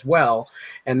for it as well.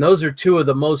 And those are two of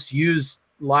the most used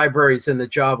libraries in the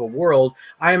Java world.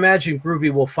 I imagine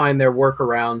Groovy will find their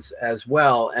workarounds as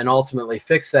well and ultimately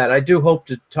fix that. I do hope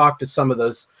to talk to some of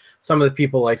the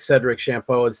people like Cedric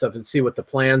Champeau and stuff and see what the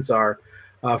plans are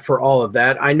for all of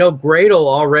that. I know Gradle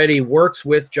already works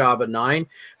with Java 9.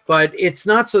 But it's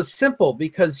not so simple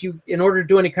because in order to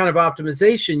do any kind of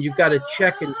optimization, you've got to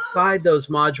check inside those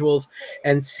modules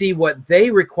and see what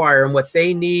they require and what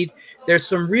they need. There's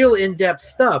some real in-depth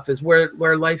stuff is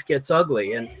where life gets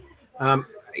ugly. And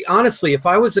honestly, if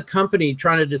I was a company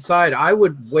trying to decide, I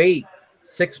would wait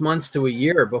 6 months to a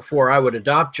year before I would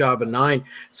adopt Java 9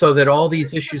 so that all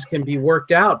these issues can be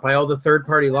worked out by all the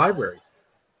third-party libraries.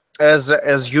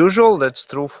 As usual, that's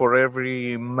true for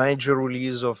every major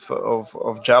release of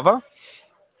Java.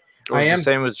 It was the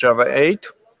same with Java 8.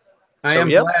 I am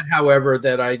glad, however,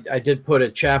 that I did put a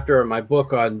chapter in my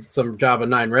book on some Java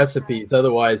 9 recipes.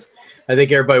 Otherwise, I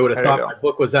think everybody would have thought my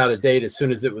book was out of date as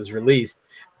soon as it was released.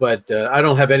 But I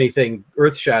don't have anything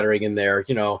earth-shattering in there,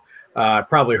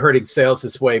 probably hurting sales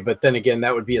this way. But then again,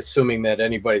 that would be assuming that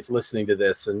anybody's listening to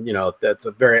this. And, that's it's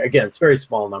a very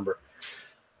small number.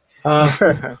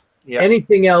 Yeah.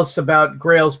 Anything else about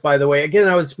Grails, by the way? Again,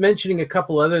 I was mentioning a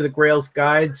couple other the Grails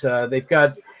guides. They've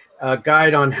got a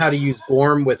guide on how to use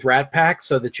Gorm with Ratpack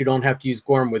so that you don't have to use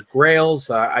Gorm with Grails.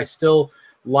 I still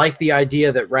like the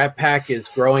idea that Ratpack is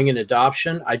growing in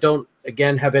adoption. I don't,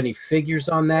 again, have any figures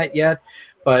on that yet,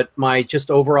 but my just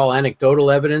overall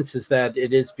anecdotal evidence is that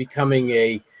it is becoming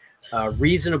a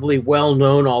reasonably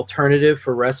well-known alternative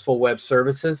for RESTful web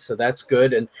services, so that's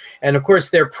good. And of course,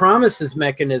 their promises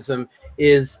mechanism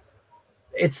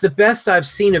it's the best I've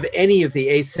seen of any of the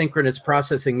asynchronous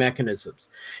processing mechanisms.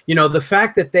 The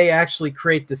fact that they actually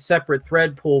create the separate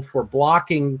thread pool for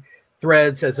blocking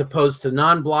threads as opposed to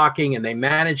non-blocking, and they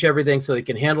manage everything so they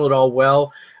can handle it all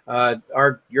well.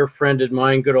 Your friend and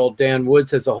mine, good old Dan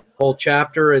Woods, has a whole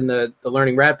chapter in the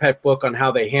Learning Ratpack book on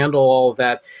how they handle all of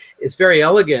that. It's very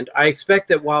elegant. I expect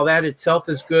that while that itself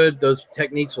is good, those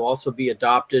techniques will also be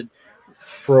adopted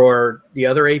for the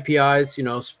other APIs,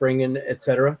 Spring and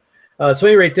etc. So at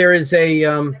any rate, there is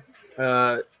a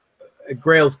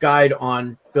Grails guide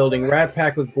on building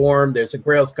Ratpack with Gorm. There's a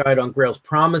Grails guide on Grails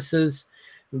promises.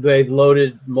 They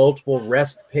loaded multiple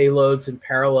REST payloads in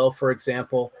parallel, for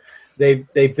example.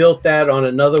 They built that on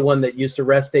another one that used a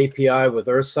REST API with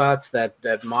ersatz,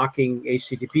 that mocking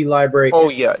HTTP library. Oh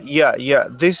yeah.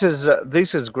 This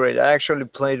is great. I actually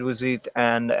played with it,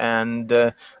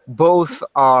 and both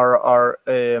are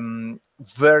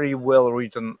very well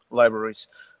written libraries.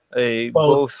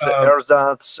 Both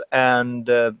ersatz and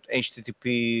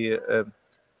HTTP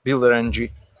builder ng.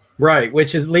 Right,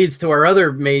 which leads to our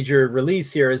other major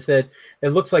release here is that it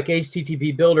looks like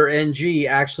HTTP builder ng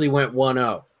actually went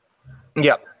 1.0.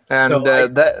 Yeah, and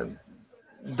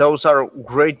those are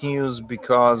great news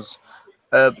because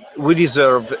we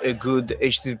deserve a good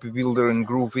HTTP builder in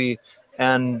Groovy,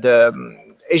 and the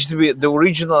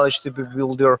original HTTP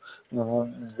builder,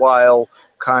 while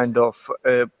kind of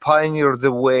pioneer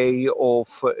the way of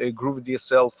Groovy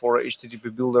DSL for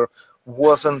HTTP builder,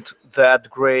 wasn't that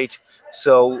great.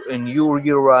 So a new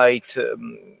rewrite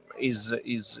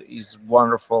is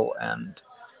wonderful, and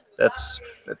that's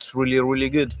really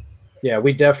good. Yeah,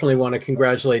 we definitely want to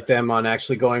congratulate them on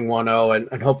actually going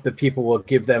 1.0 and hope that people will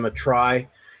give them a try,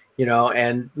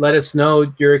 and let us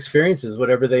know your experiences,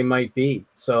 whatever they might be.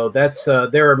 So that's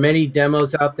there are many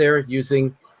demos out there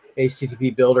using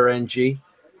HTTP Builder NG,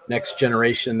 next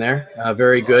generation there.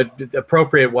 Very good,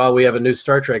 appropriate while we have a new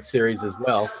Star Trek series as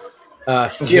well. We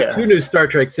have two new Star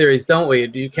Trek series, don't we?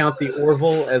 Do you count the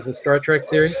Orville as a Star Trek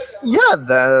series?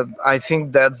 Yeah, I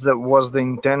think was the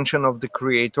intention of the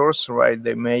creators, right?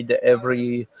 They made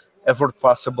every effort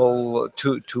possible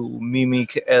to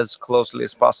mimic as closely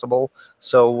as possible.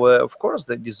 So of course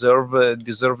they deserve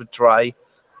a try.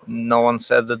 No one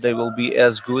said that they will be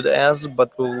as good as,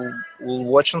 but we'll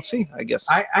watch and see, I guess.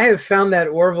 I have found that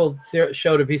Orville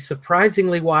show to be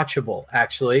surprisingly watchable,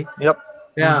 actually. Yep.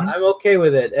 Yeah, I'm okay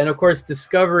with it. And of course,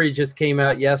 Discovery just came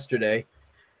out yesterday.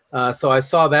 So I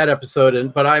saw that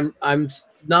episode, but I'm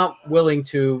not willing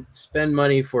to spend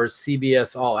money for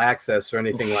CBS All Access or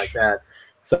anything like that.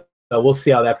 So we'll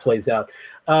see how that plays out.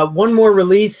 One more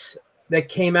release that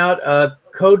came out,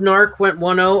 CodeNarc went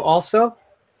 1.0 also.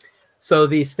 So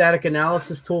the static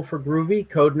analysis tool for Groovy,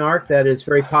 CodeNarc, that is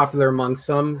very popular among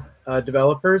some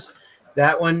developers.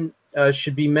 That one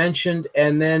should be mentioned.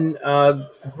 And then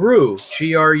GRU,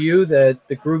 G-R-U, the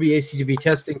Groovy HTTP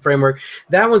testing framework.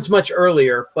 That one's much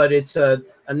earlier, but it's a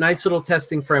nice little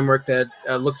testing framework that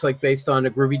looks like based on a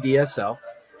Groovy DSL.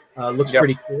 Looks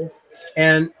pretty cool.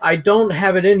 And I don't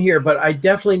have it in here, but I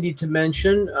definitely need to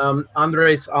mention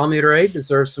Andres Almire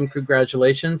deserves some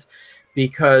congratulations,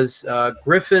 because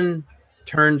Griffin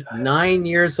turned 9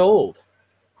 years old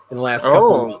in the last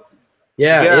couple of months.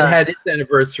 Yeah, it had its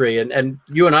anniversary, and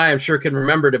you and I, I'm sure, can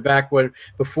remember to back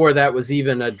before that was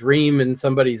even a dream in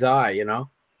somebody's eye, you know?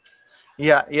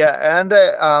 Yeah, and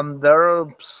there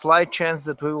are slight chance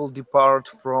that we will depart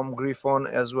from Griffon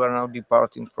as we are now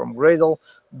departing from Gradle,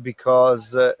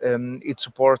 because it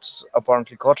supports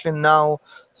apparently Kotlin now.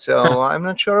 So I'm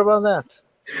not sure about that.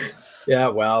 Yeah,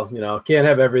 well, can't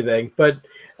have everything, but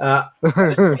what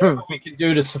we can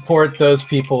do to support those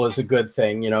people is a good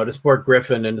thing. To support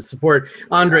Griffin and to support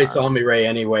Andres Almire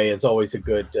anyway is always a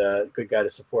good guy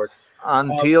to support.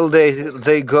 Until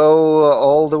they go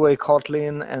all the way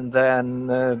Kotlin, and then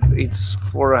it's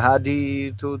for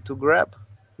Hadi to grab.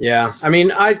 Yeah, I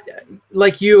mean,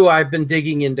 like you, I've been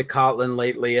digging into Kotlin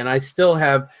lately, and I still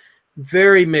have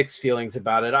very mixed feelings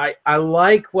about it. I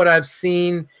like what I've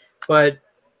seen, but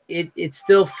it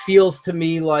still feels to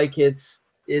me like it's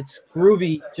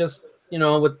Groovy, just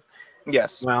with.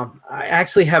 Yes. Well, I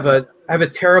actually have a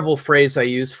terrible phrase I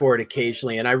use for it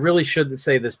occasionally, and I really shouldn't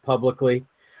say this publicly,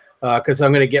 because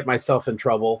I'm going to get myself in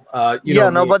trouble. But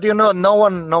no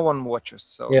one watches,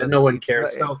 so yeah, no one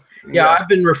cares. So yeah, I've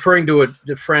been referring to it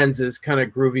to friends as kind of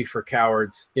Groovy for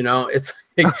cowards. It's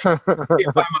like,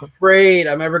 if I'm afraid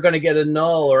I'm ever going to get a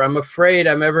null, or I'm afraid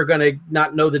I'm ever going to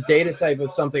not know the data type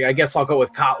of something, I guess I'll go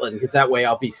with Kotlin, because that way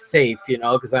I'll be safe.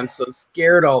 Because I'm so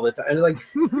scared all the time. And like,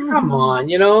 come on,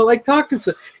 like talk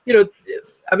to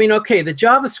I mean, okay, the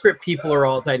JavaScript people are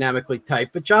all dynamically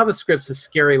typed, but JavaScript's a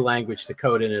scary language to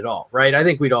code in at all, right? I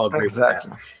think we'd all agree with that.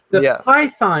 The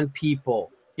Python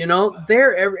people,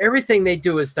 everything they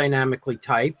do is dynamically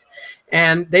typed,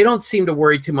 and they don't seem to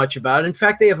worry too much about it. In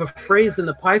fact, they have a phrase in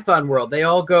the Python world. They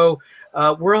all go,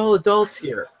 we're all adults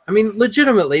here. I mean,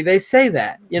 legitimately, they say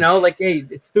that, like, hey,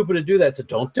 it's stupid to do that, so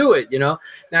don't do it, Now,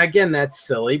 again, that's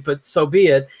silly, but so be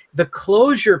it. The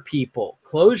Clojure people,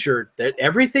 that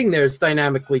everything there is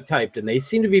dynamically typed, and they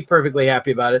seem to be perfectly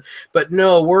happy about it. But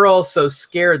no, we're also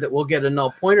scared that we'll get a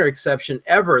null pointer exception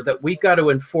that we got to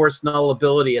enforce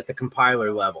nullability at the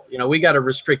compiler level. We got to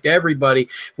restrict everybody.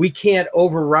 We can't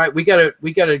override. We got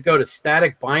to go to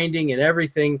static binding and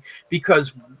everything,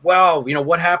 because, well,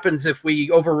 what happens if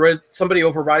somebody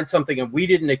overrides something and we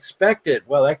didn't expect it?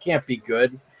 Well, that can't be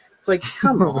good. It's like,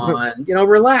 come on,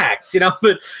 relax,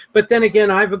 but then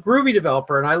again, I'm a Groovy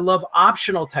developer, and I love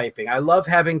optional typing. I love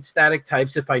having static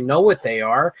types if I know what they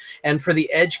are. And for the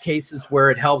edge cases where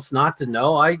it helps not to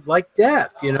know, I like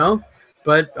def,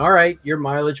 but all right, your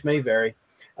mileage may vary.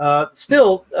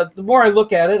 Still, the more I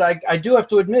look at it, I do have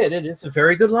to admit it is a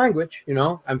very good language.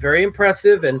 I'm very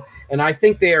impressive, and I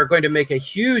think they are going to make a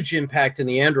huge impact in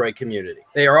the Android community.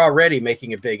 They are already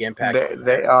making a big impact.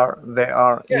 They are.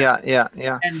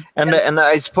 Yeah. And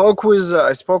I spoke with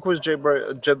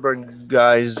JetBrains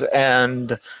guys,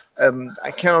 and I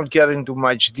cannot get into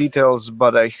much details,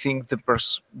 but I think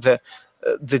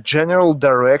the general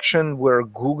direction where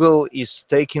Google is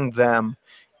taking them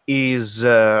is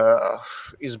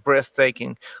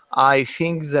breathtaking. I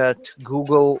think that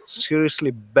Google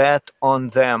seriously bet on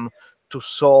them to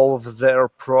solve their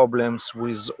problems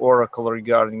with Oracle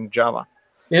regarding Java.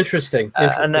 Interesting.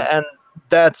 And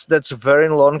that's a very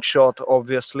long shot,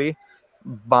 obviously,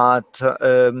 but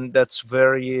that's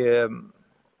very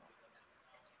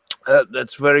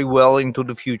well into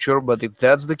the future. But if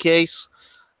that's the case,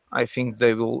 I think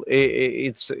they will.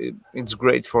 It's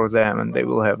great for them, and they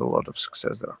will have a lot of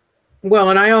success there.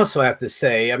 Well, and I also have to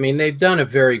say, I mean, they've done a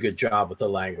very good job with the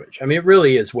language. I mean, it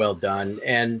really is well done,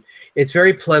 and it's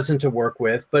very pleasant to work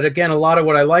with. But again, a lot of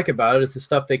what I like about it is the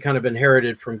stuff they kind of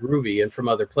inherited from Groovy and from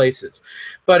other places.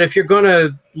 But if you're going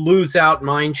to lose out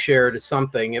mind share to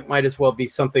something, it might as well be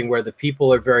something where the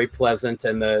people are very pleasant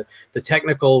and the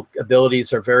technical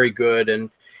abilities are very good, and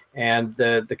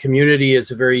the community is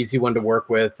a very easy one to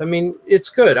work with. I mean, it's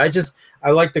good.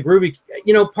 I like the Groovy.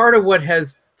 You know, part of what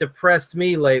has depressed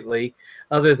me lately,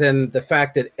 other than the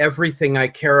fact that everything I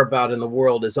care about in the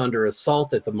world is under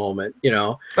assault at the moment, you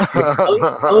know,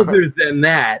 other than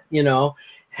that, you know,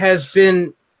 has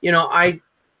been, you know,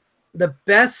 the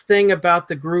best thing about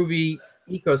the Groovy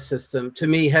ecosystem to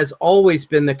me has always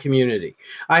been the community.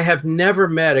 I have never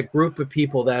met a group of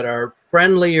people that are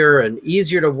friendlier and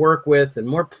easier to work with and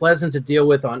more pleasant to deal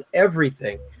with on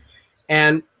everything.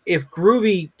 And if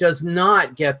Groovy does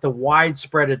not get the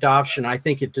widespread adoption I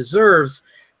think it deserves,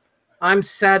 I'm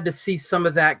sad to see some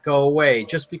of that go away,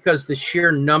 just because the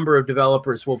sheer number of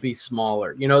developers will be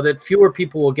smaller. You know, that fewer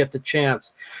people will get the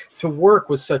chance to work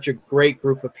with such a great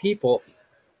group of people.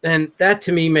 And that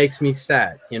to me makes me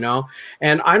sad, you know,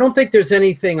 and I don't think there's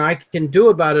anything I can do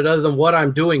about it other than what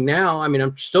I'm doing now. I mean,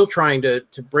 I'm still trying to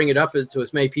bring it up to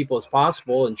as many people as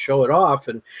possible and show it off.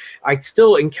 And I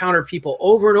still encounter people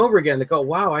over and over again that go,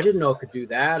 wow, I didn't know it could do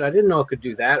that. I didn't know it could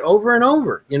do that, over and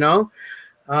over, you know.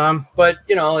 But,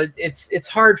 you know, it's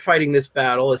hard fighting this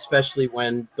battle, especially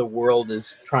when the world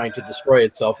is trying to destroy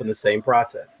itself in the same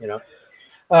process, you know.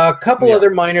 A couple other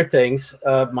minor things,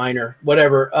 minor,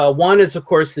 whatever. One is, of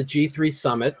course, the G3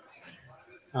 Summit.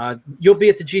 You'll be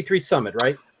at the G3 Summit,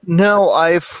 right? No,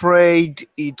 I'm afraid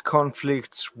it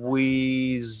conflicts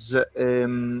with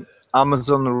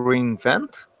Amazon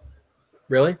reInvent.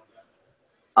 Really?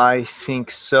 I think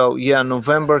so. Yeah,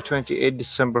 November 28th,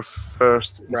 December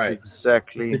 1st is Right.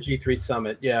 exactly The G3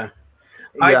 Summit, yeah.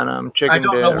 Yeah, and I'm checking I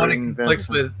don't know what it reInvent. conflicts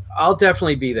with. I'll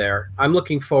definitely be there. I'm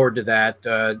looking forward to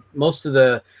that. Most of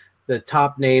the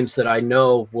top names that I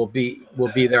know will be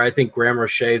there. I think Graham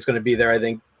Roche is going to be there. I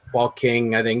think Paul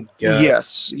King. I think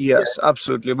yes,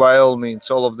 absolutely, by all means,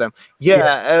 all of them.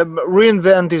 Yeah,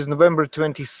 reInvent is November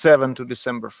 27th to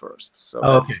December 1st,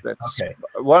 so that's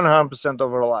 100%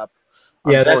 overlap.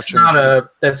 Yeah,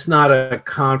 that's not a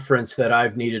conference that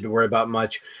I've needed to worry about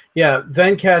much. Yeah,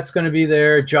 Venkat's going to be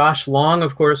there. Josh Long,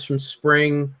 of course, from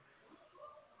Spring.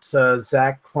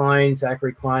 Zachary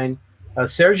Klein.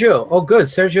 Sergio. Oh, good.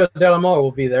 Sergio Delamore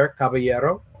will be there.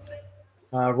 Caballero.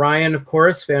 Ryan, of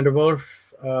course. Vanderwolf.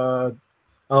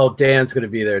 Dan's going to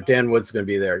be there. Dan Wood's going to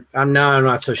be there. I'm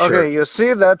not so sure. Okay, you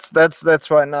see, that's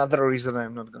why another reason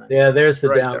I'm not going to. Yeah, there's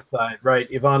the downside, right?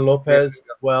 Ivan Lopez.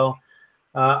 Well.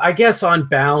 I guess on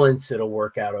balance, it'll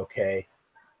work out okay.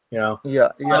 You know. Yeah.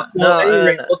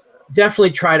 We'll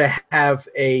definitely try to have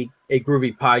a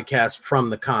Groovy podcast from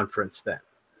the conference then.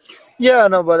 Yeah,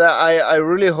 no, but I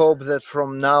really hope that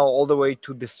from now all the way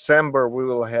to December we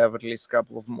will have at least a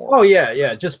couple of more. Oh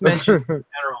yeah. Just mention in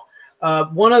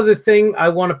general. One other thing I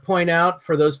want to point out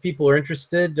for those people who are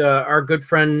interested, our good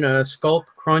friend Skulk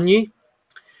Cronje,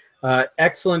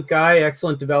 excellent guy,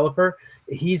 excellent developer.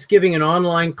 He's giving an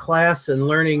online class and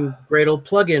learning Gradle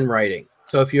plugin writing.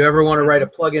 So if you ever want to write a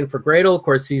plugin for Gradle, of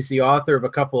course, he's the author of a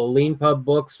couple of Leanpub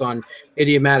books on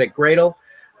idiomatic Gradle.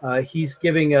 He's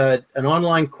giving an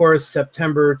online course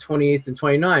September 28th and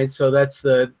 29th. So that's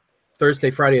the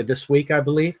Thursday, Friday of this week, I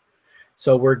believe.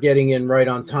 So we're getting in right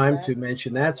on time to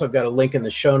mention that. So I've got a link in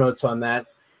the show notes on that.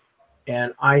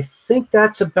 And I think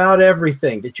that's about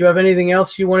everything. Did you have anything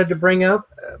else you wanted to bring up?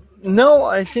 No,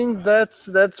 I think that's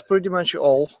pretty much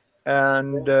all.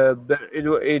 And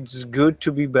it's good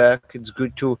to be back. It's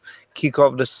good to kick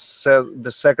off the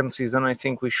second season. I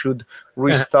think we should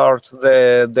restart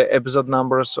the episode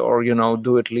numbers, or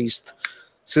do at least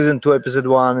season 2, episode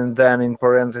 1, and then in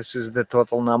parentheses the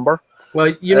total number.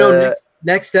 Well,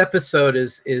 next episode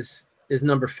is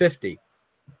number 50.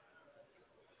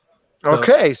 So,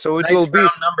 okay, so it will be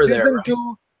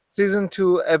season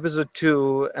 2, episode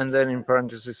 2, and then in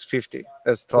parentheses 50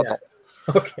 as total.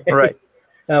 Yeah. Okay. Right.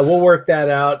 We'll work that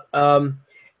out.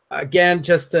 Again,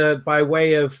 just by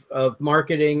way of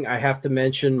marketing, I have to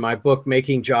mention my book,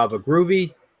 Making Java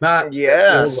Groovy.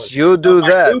 Yes, you do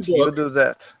that. You do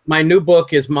that. My new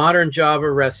book is Modern Java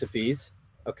Recipes.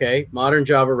 Okay, Modern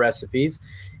Java Recipes.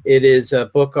 It is a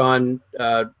book on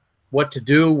what to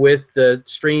do with the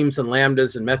streams and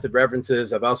lambdas and method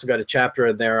references. I've also got a chapter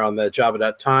in there on the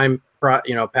java.time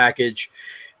package,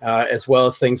 as well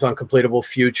as things on completable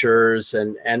futures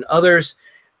and others.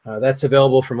 That's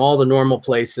available from all the normal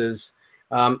places.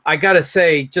 I got to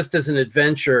say, just as an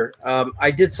adventure, I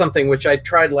did something which I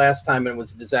tried last time and it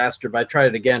was a disaster, but I tried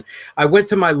it again. I went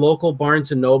to my local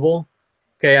Barnes & Noble.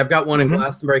 Okay, I've got one in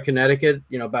Glastonbury, Connecticut,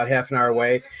 about half an hour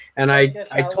away. And I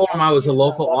told them I was a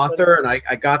local author, and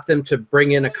I got them to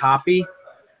bring in a copy.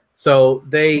 So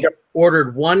they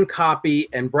ordered one copy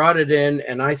and brought it in,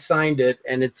 and I signed it,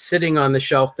 and it's sitting on the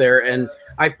shelf there. And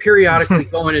I periodically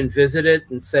go in and visit it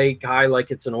and say hi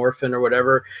like it's an orphan or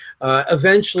whatever.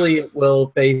 Eventually, it will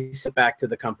base it back to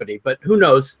the company. But who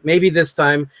knows? Maybe this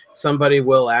time somebody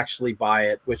will actually buy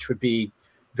it, which would be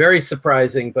very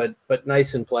surprising, but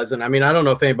nice and pleasant. I mean, I don't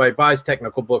know if anybody buys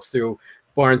technical books through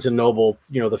Barnes and Noble,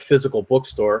 the physical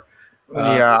bookstore.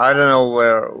 Yeah, I don't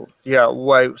know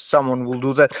why someone will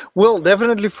do that. Well,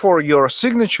 definitely for your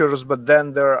signatures, but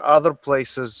then there are other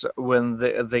places when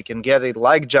they can get it,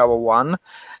 like Java 1.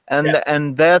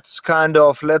 And that's kind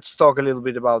of, let's talk a little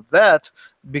bit about that,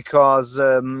 because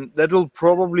that will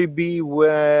probably be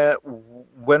when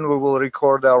we will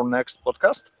record our next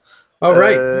podcast. Oh,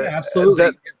 right. Yeah,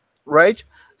 absolutely. Right?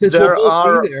 Since we'll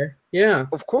both be there. Yeah.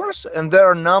 Of course, and there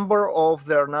are a number of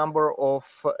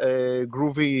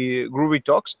Groovy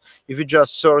talks. If you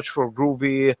just search for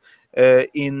Groovy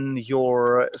in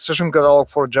your session catalog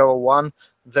for Java 1,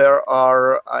 there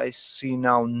are, I see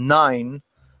now, 9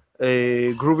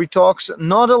 Groovy talks.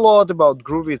 Not a lot about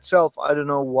Groovy itself. I don't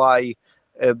know why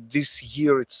this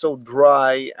year it's so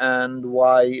dry, and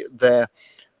why the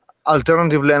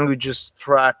alternative languages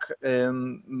track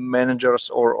managers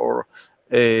or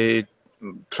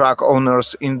track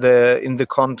owners in the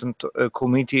content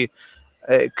committee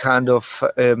kind of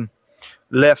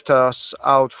left us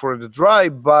out for the dry.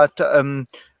 But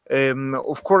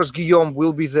of course, Guillaume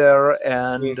will be there,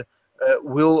 and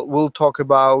we'll talk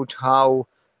about how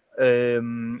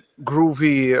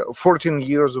Groovy, 14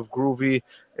 years of Groovy,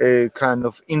 kind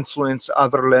of influence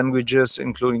other languages,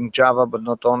 including Java, but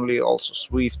not only, also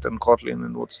Swift and Kotlin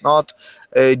and what's not.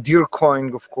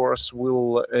 Deercoin, of course,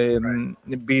 will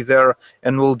be there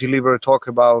and will deliver a talk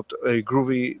about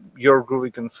Groovy, your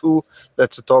Groovy Kung Fu.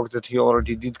 That's a talk that he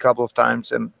already did a couple of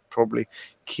times and probably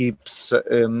keeps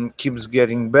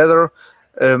getting better.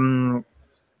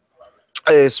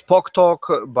 Spock Talk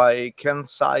by Ken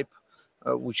Sipe,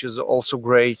 which is also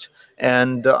great,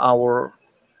 and our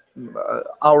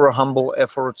humble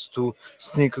efforts to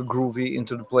sneak Groovy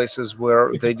into the places where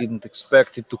they didn't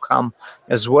expect it to come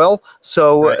as well.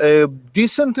 So a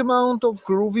decent amount of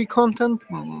Groovy content,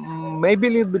 maybe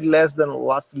a little bit less than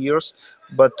last year's,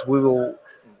 but we will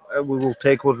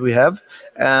take what we have,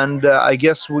 and I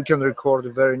guess we can record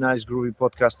a very nice Groovy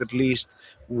podcast, at least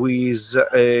with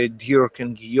Dirk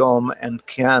and Guillaume and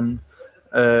Ken.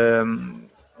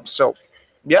 So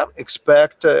yeah,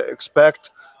 expect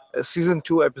season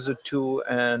 2, episode 2,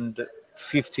 and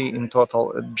 50 in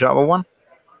total at Java 1.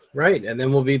 Right, and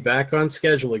then we'll be back on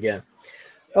schedule again.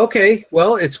 Okay,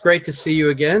 well, it's great to see you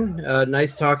again.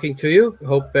 Nice talking to you.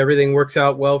 Hope everything works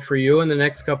out well for you in the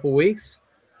next couple weeks.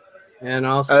 And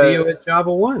I'll see you at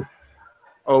Java 1.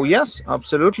 Oh, yes,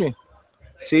 absolutely.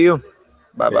 See you.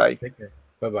 Bye-bye. Take care.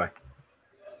 Bye-bye.